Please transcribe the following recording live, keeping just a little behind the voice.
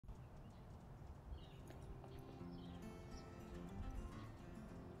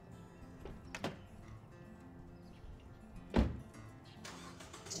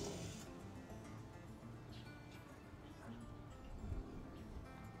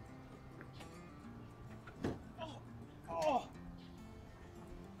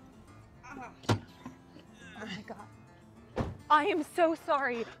I am so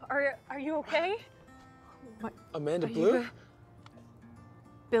sorry. Are you okay? What? Amanda Blue?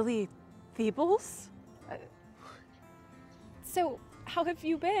 Billy Theebles? So, how have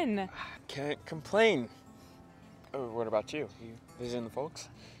you been? Can't complain. Oh, what about you? You visiting the folks?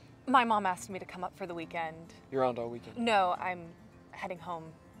 My mom asked me to come up for the weekend. You're around all weekend? No, I'm heading home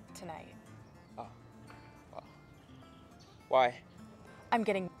tonight. Oh. Well. Why? I'm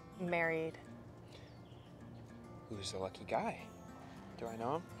getting married. Who's the lucky guy? Do I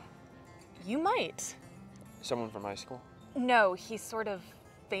know him? You might. Someone from high school? No, he's sort of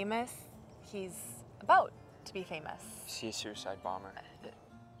famous. He's about to be famous. Is he a suicide bomber?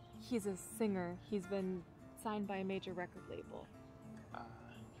 He's a singer. He's been signed by a major record label.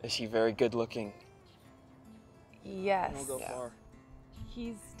 Is he very good looking? Yes. Won't go far.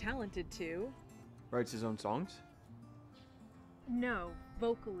 He's talented too. Writes his own songs? No,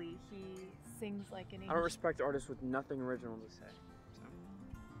 vocally, he sings like an angel. I don't respect artists with nothing original to say. So.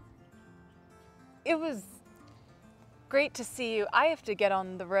 It was great to see you. I have to get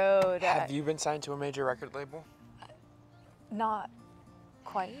on the road. Have you been signed to a major record label? Not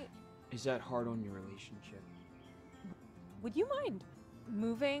quite. Is that hard on your relationship? Would you mind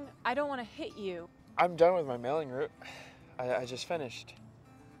moving? I don't want to hit you. I'm done with my mailing route. I just finished.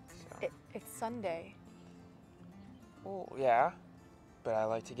 So. It's Sunday. Well, yeah, but I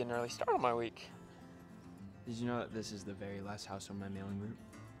like to get an early start on my week. Did you know that this is the very last house on my mailing route?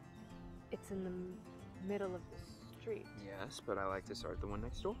 It's in the middle of the street. Yes, but I like to start the one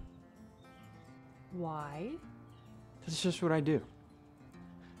next door. Why? That's just what I do.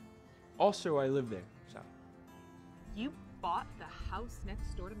 Also, I live there, so. You bought the house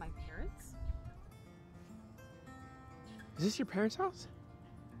next door to my parents? Is this your parents' house?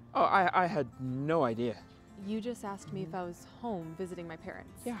 Oh, I had no idea. You just asked me if I was home visiting my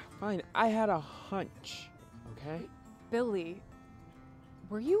parents. Yeah, fine. I had a hunch, okay? Billy,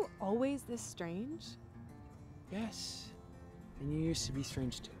 were you always this strange? Yes. And you used to be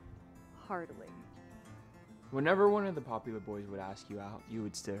strange too. Hardly. Whenever one of the popular boys would ask you out, you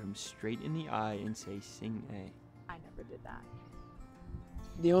would stare him straight in the eye and say, "Sing A." I never did that.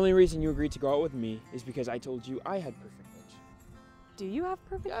 The only reason you agreed to go out with me is because I told you I had perfect pitch. Do you have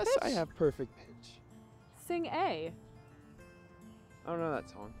perfect pitch? Yes, I have perfect pitch. Sing A. I don't know that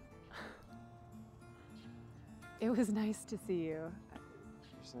song. It was nice to see you.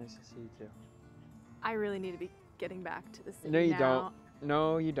 It's nice to see you too. I really need to be getting back to the city No, you now. don't.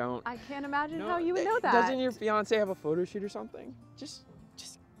 No, you don't. I can't imagine No, how you would know that. Doesn't your fiance have a photo shoot or something? Just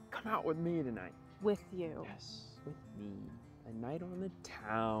come out with me tonight. With you. Yes, with me. A night on the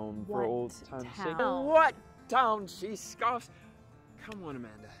town for What old time's sake. town? What town? She scoffs. Come on,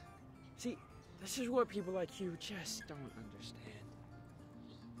 Amanda. See, this is what people like you just don't understand.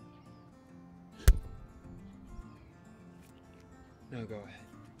 No, go ahead.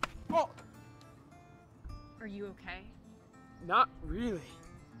 Oh! Are you okay? Not really.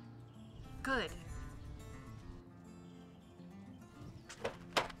 Good.